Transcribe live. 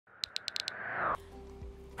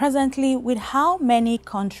Presently, with how many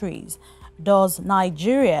countries does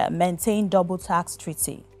Nigeria maintain double tax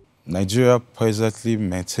treaty? Nigeria presently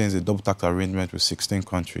maintains a double tax arrangement with 16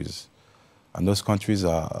 countries. And those countries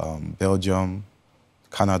are Belgium,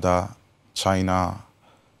 Canada, China,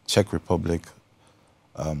 Czech Republic,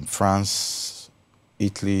 France,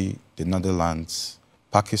 Italy, the Netherlands,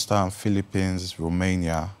 Pakistan, Philippines,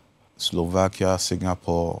 Romania, Slovakia,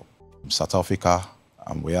 Singapore, South Africa,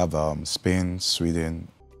 and we have Spain, Sweden,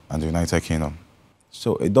 and the United Kingdom.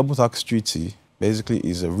 So a double tax treaty basically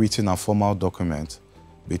is a written and formal document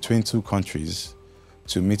between two countries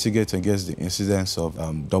to mitigate against the incidence of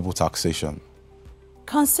double taxation.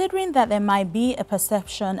 Considering that there might be a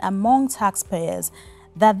perception among taxpayers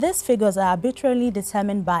that these figures are arbitrarily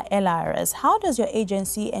determined by LIRS, how does your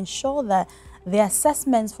agency ensure that the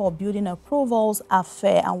assessments for building approvals are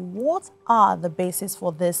fair, and what are the basis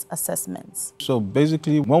for these assessments? So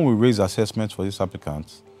basically, when we raise assessments for these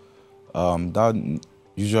applicants, that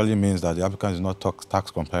usually means that the applicant is not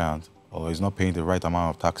tax compliant or is not paying the right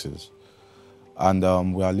amount of taxes. And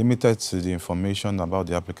we are limited to the information about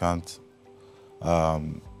the applicant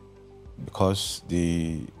because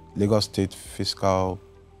the Lagos State Fiscal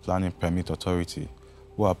Planning Permit Authority,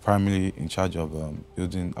 who are primarily in charge of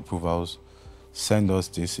building approvals, send us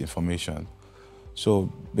this information.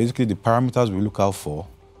 So basically the parameters we look out for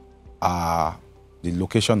are the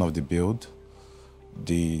location of the build,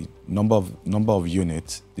 the number of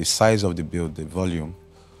units, the size of the build, the volume,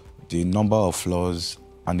 the number of floors,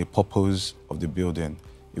 and the purpose of the building,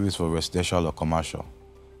 if it's for residential or commercial.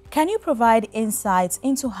 Can you provide insights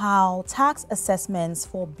into how tax assessments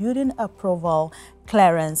for building approval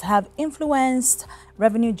clearance have influenced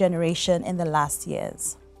revenue generation in the last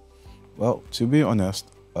years? Well, to be honest,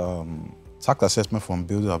 tax assessment from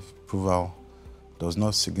building approval does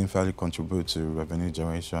not significantly contribute to revenue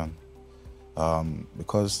generation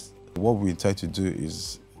because what we intend to do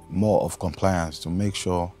is more of compliance to make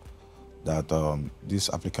sure that these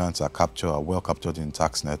applicants are well captured in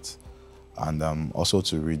TaxNet, and also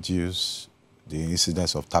to reduce the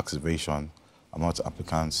incidence of tax evasion amongst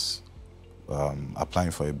applicants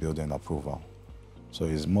applying for a building approval. So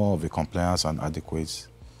it's more of a compliance and adequacy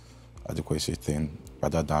thing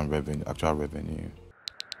rather than actual revenue.